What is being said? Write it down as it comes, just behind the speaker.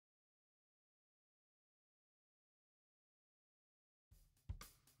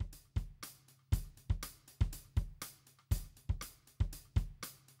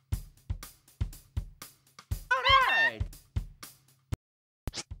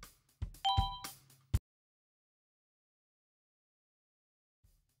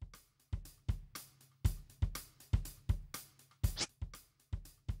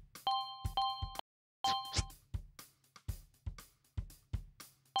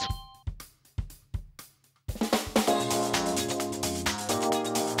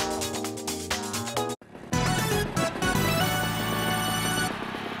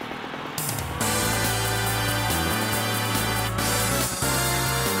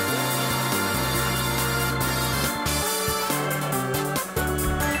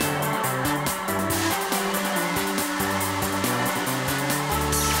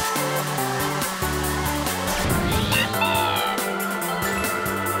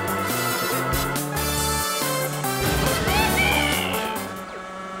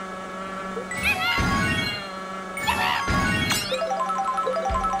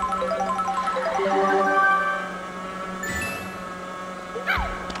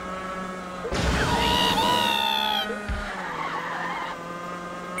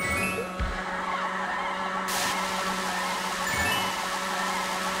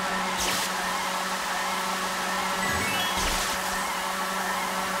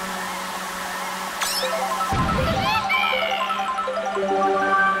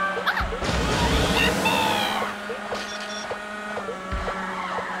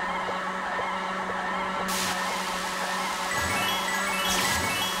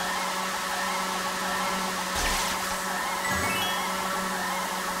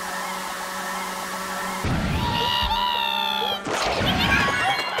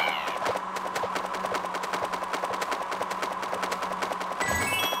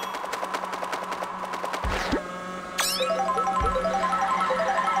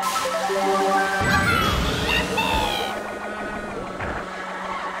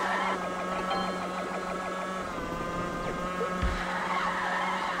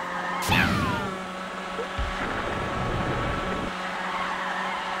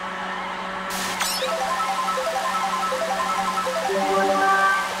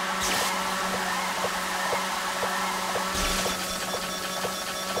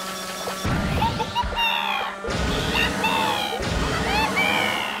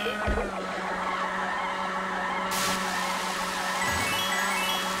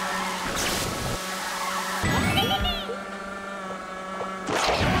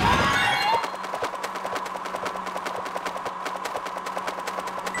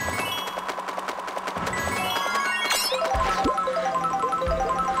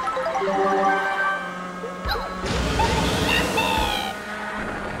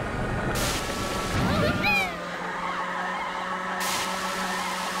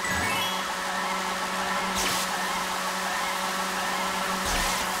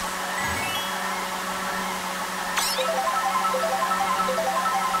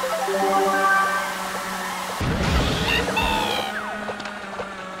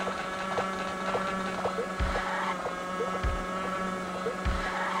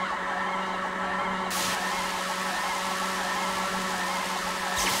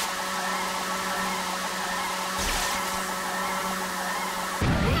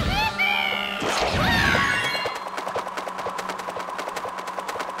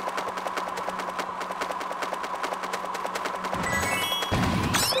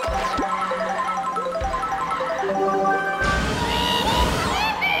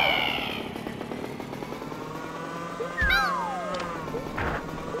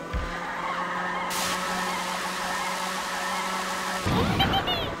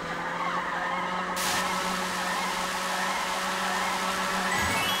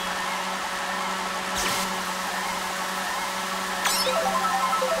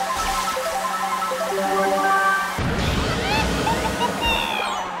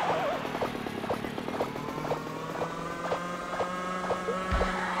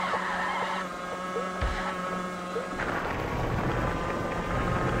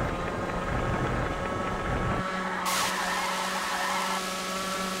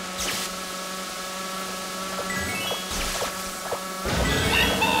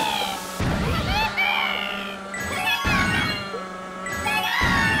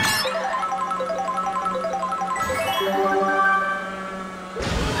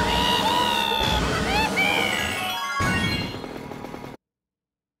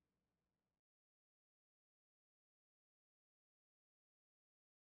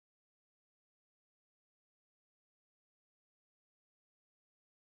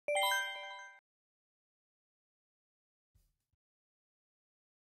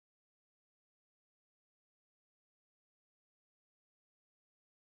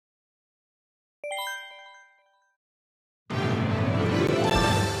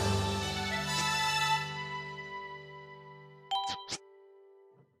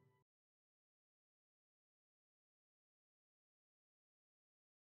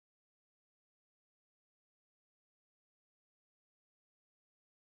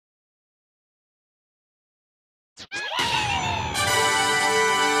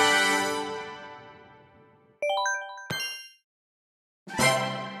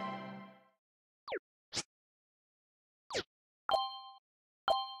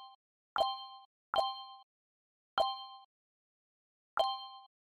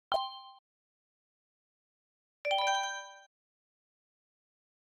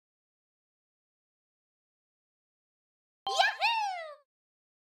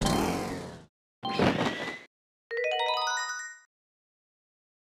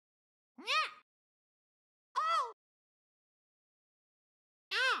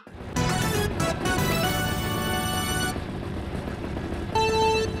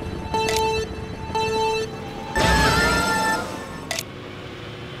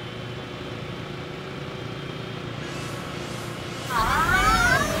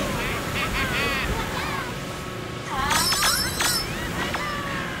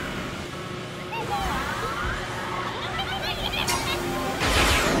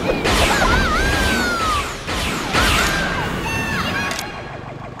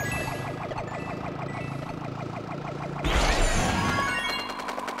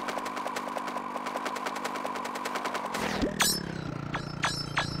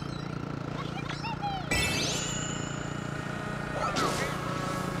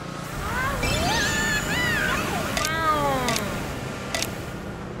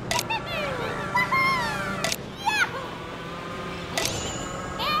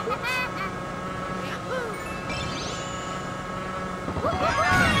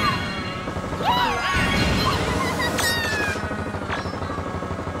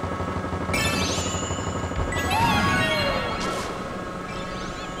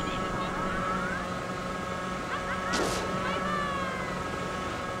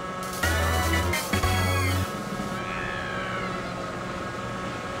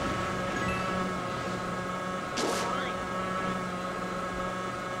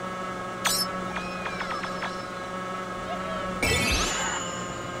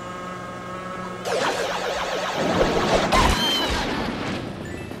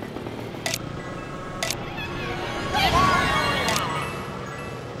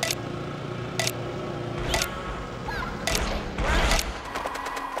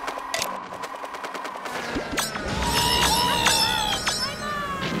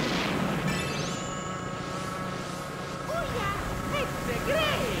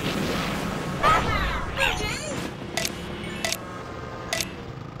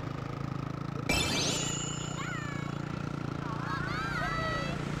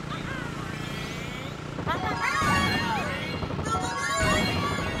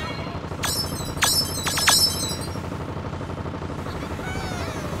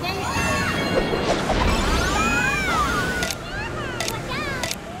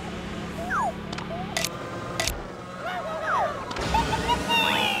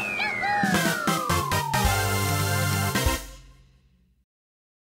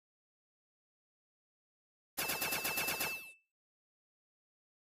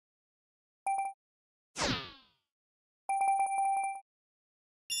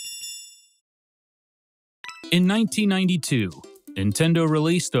In 1992, Nintendo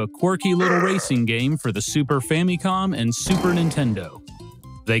released a quirky little racing game for the Super Famicom and Super Nintendo.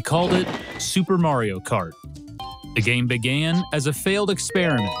 They called it Super Mario Kart. The game began as a failed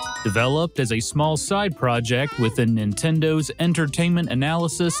experiment, developed as a small side project within Nintendo's Entertainment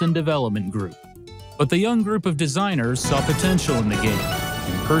Analysis and Development Group. But the young group of designers saw potential in the game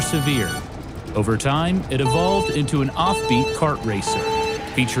and persevered. Over time, it evolved into an offbeat kart racer,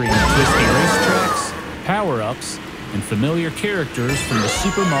 featuring twisty racetracks, power-ups, and familiar characters from the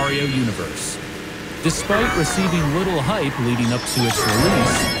Super Mario universe. Despite receiving little hype leading up to its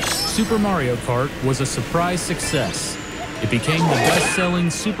release, Super Mario Kart was a surprise success. It became the best-selling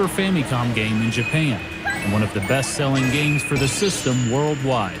Super Famicom game in Japan, and one of the best-selling games for the system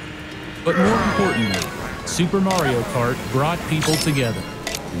worldwide. But more importantly, Super Mario Kart brought people together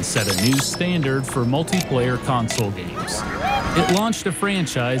and set a new standard for multiplayer console games. It launched a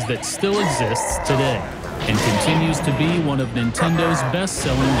franchise that still exists today and continues to be one of Nintendo's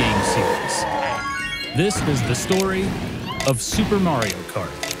best-selling game series. This is the story of Super Mario Kart.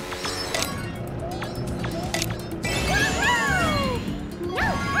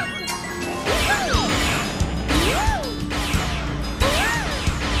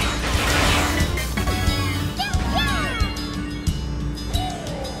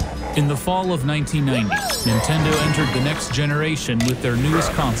 In the fall of 1990, Nintendo entered the next generation with their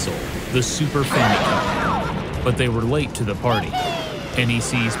newest console, the Super Famicom. But they were late to the party.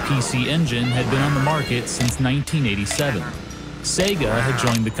 NEC's PC Engine had been on the market since 1987. Sega had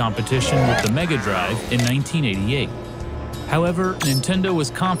joined the competition with the Mega Drive in 1988. However, Nintendo was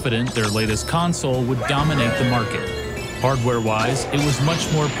confident their latest console would dominate the market. Hardware-wise, it was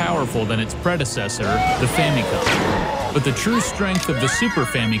much more powerful than its predecessor, the Famicom. But the true strength of the Super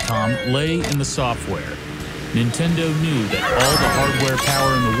Famicom lay in the software. Nintendo knew that all the hardware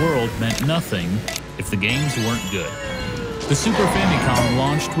power in the world meant nothing if the games weren't good. The Super Famicom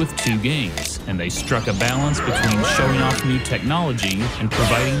launched with 2 games, and they struck a balance between showing off new technology and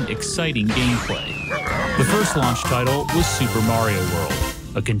providing exciting gameplay. The first launch title was Super Mario World,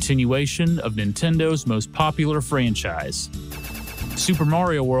 a continuation of Nintendo's most popular franchise. Super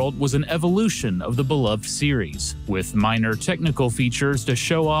Mario World was an evolution of the beloved series, with minor technical features to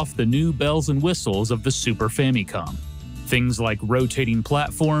show off the new bells and whistles of the Super Famicom. Things like rotating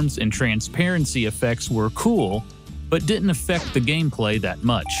platforms and transparency effects were cool, but didn't affect the gameplay that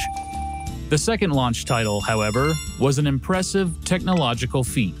much. The second launch title, however, was an impressive technological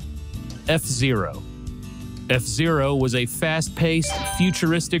feat: F-Zero. F-Zero was a fast-paced,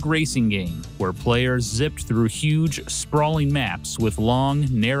 futuristic racing game where players zipped through huge, sprawling maps with long,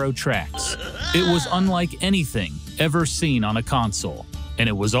 narrow tracks. It was unlike anything ever seen on a console, and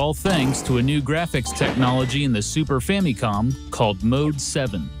it was all thanks to a new graphics technology in the Super Famicom called Mode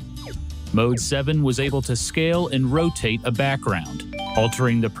 7. Mode 7 was able to scale and rotate a background,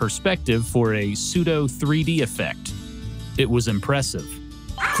 altering the perspective for a pseudo-3D effect. It was impressive.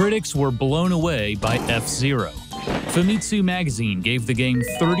 Critics were blown away by F-Zero. Famitsu magazine gave the game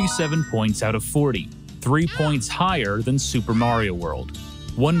 37 points out of 40, 3 points higher than Super Mario World.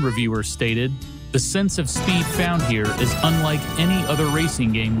 One reviewer stated, "The sense of speed found here is unlike any other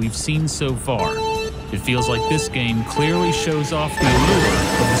racing game we've seen so far. It feels like this game clearly shows off the allure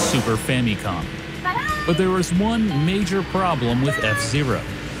of the Super Famicom." But there was one major problem with F-Zero.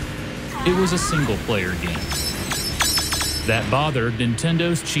 It was a single-player game. That bothered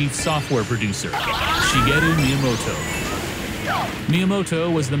Nintendo's chief software producer, Shigeru Miyamoto.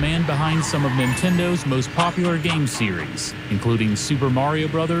 Miyamoto was the man behind some of Nintendo's most popular game series, including Super Mario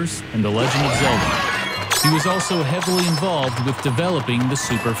Bros. And The Legend of Zelda. He was also heavily involved with developing the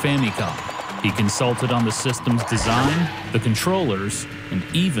Super Famicom. He consulted on the system's design, the controllers, and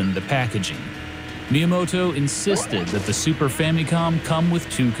even the packaging. Miyamoto insisted that the Super Famicom come with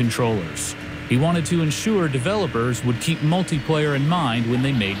 2 controllers. He wanted to ensure developers would keep multiplayer in mind when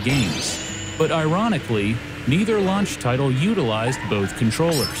they made games. But ironically, neither launch title utilized both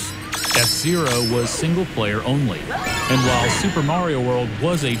controllers. F-Zero was single-player only, and while Super Mario World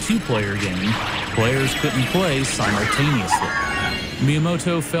was a 2-player game, players couldn't play simultaneously.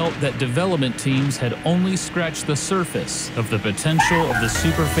 Miyamoto felt that development teams had only scratched the surface of the potential of the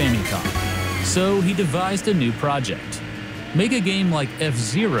Super Famicom, so he devised a new project. Make a game like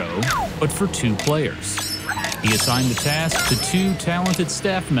F-Zero, but for 2 players. He assigned the task to 2 talented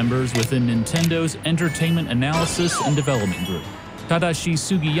staff members within Nintendo's Entertainment Analysis and Development Group, Tadashi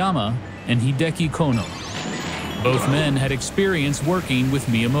Sugiyama and Hideki Kono. Both men had experience working with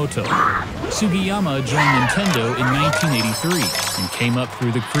Miyamoto. Sugiyama joined Nintendo in 1983 and came up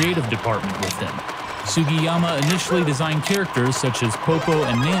through the creative department with him. Sugiyama initially designed characters such as Popo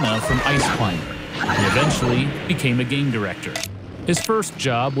and Nana from Ice Climber. and eventually became a game director. His first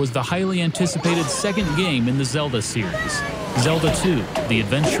job was the highly anticipated second game in the Zelda series, Zelda 2: The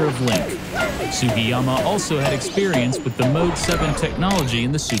Adventure of Link. Sugiyama also had experience with the Mode 7 technology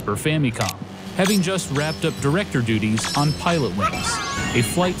in the Super Famicom, having just wrapped up director duties on Pilot Wings, a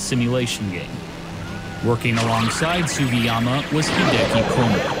flight simulation game. Working alongside Sugiyama was Hideki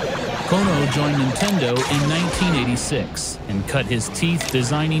Kono. Kono joined Nintendo in 1986 and cut his teeth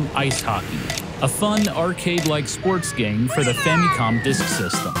designing Ice Hockey, a fun arcade-like sports game for the Famicom Disk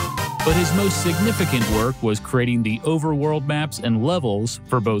System. But his most significant work was creating the overworld maps and levels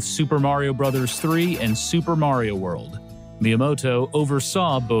for both Super Mario Bros. 3 and Super Mario World. Miyamoto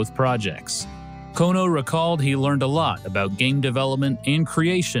oversaw both projects. Kono recalled he learned a lot about game development and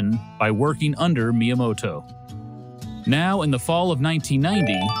creation by working under Miyamoto. Now, in the fall of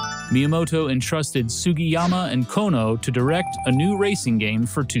 1990, Miyamoto entrusted Sugiyama and Kono to direct a new racing game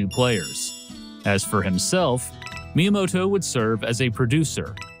for 2 players. As for himself, Miyamoto would serve as a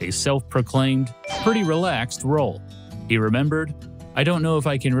producer, a self-proclaimed, pretty relaxed role. He remembered, "I don't know if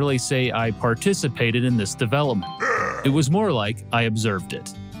I can really say I participated in this development. It was more like I observed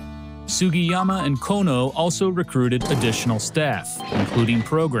it." Sugiyama and Kono also recruited additional staff, including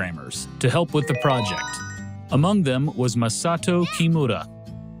programmers, to help with the project. Among them was Masato Kimura.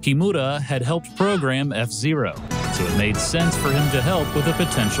 Kimura had helped program F-Zero, so it made sense for him to help with a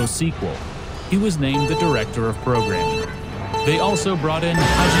potential sequel. He was named the director of programming. They also brought in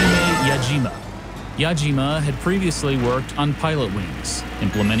Hajime Yajima. Yajima had previously worked on Pilot Wings,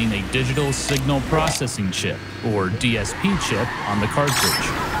 implementing a digital signal processing chip, or DSP chip, on the cartridge.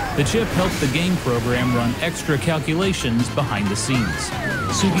 The chip helped the game program run extra calculations behind the scenes.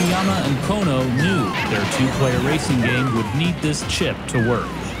 Sugiyama and Kono knew their 2-player racing game would need this chip to work.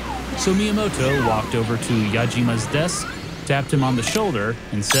 So Miyamoto walked over to Yajima's desk, tapped him on the shoulder,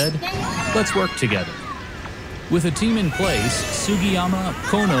 and said, "Let's work together." With a team in place, Sugiyama,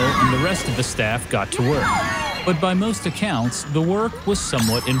 Kono, and the rest of the staff got to work. But by most accounts, the work was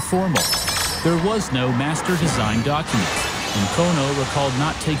somewhat informal. There was no master design document, and Kono recalled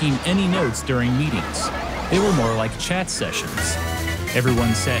not taking any notes during meetings. They were more like chat sessions.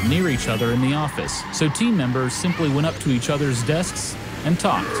 Everyone sat near each other in the office, so team members simply went up to each other's desks and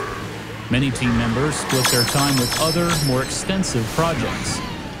talked. Many team members split their time with other, more extensive projects.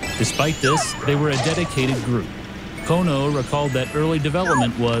 Despite this, they were a dedicated group. Kono recalled that early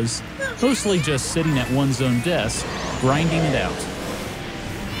development was mostly just sitting at one's own desk, grinding it out.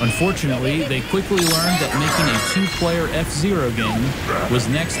 Unfortunately, they quickly learned that making a 2-player F-Zero game was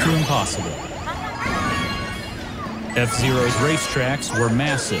next to impossible. F-Zero's racetracks were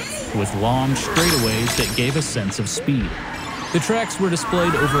massive, with long straightaways that gave a sense of speed. The tracks were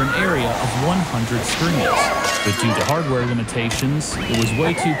displayed over an area of 100 screens, but due to hardware limitations, it was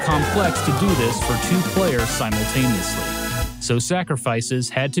way too complex to do this for 2 players simultaneously, so sacrifices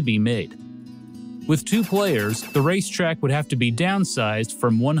had to be made. With 2 players, the racetrack would have to be downsized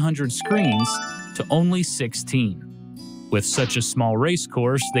from 100 screens to only 16. With such a small race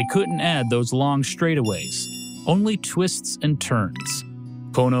course, they couldn't add those long straightaways, only twists and turns.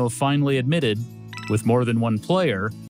 Kono finally admitted, with more than 1 player,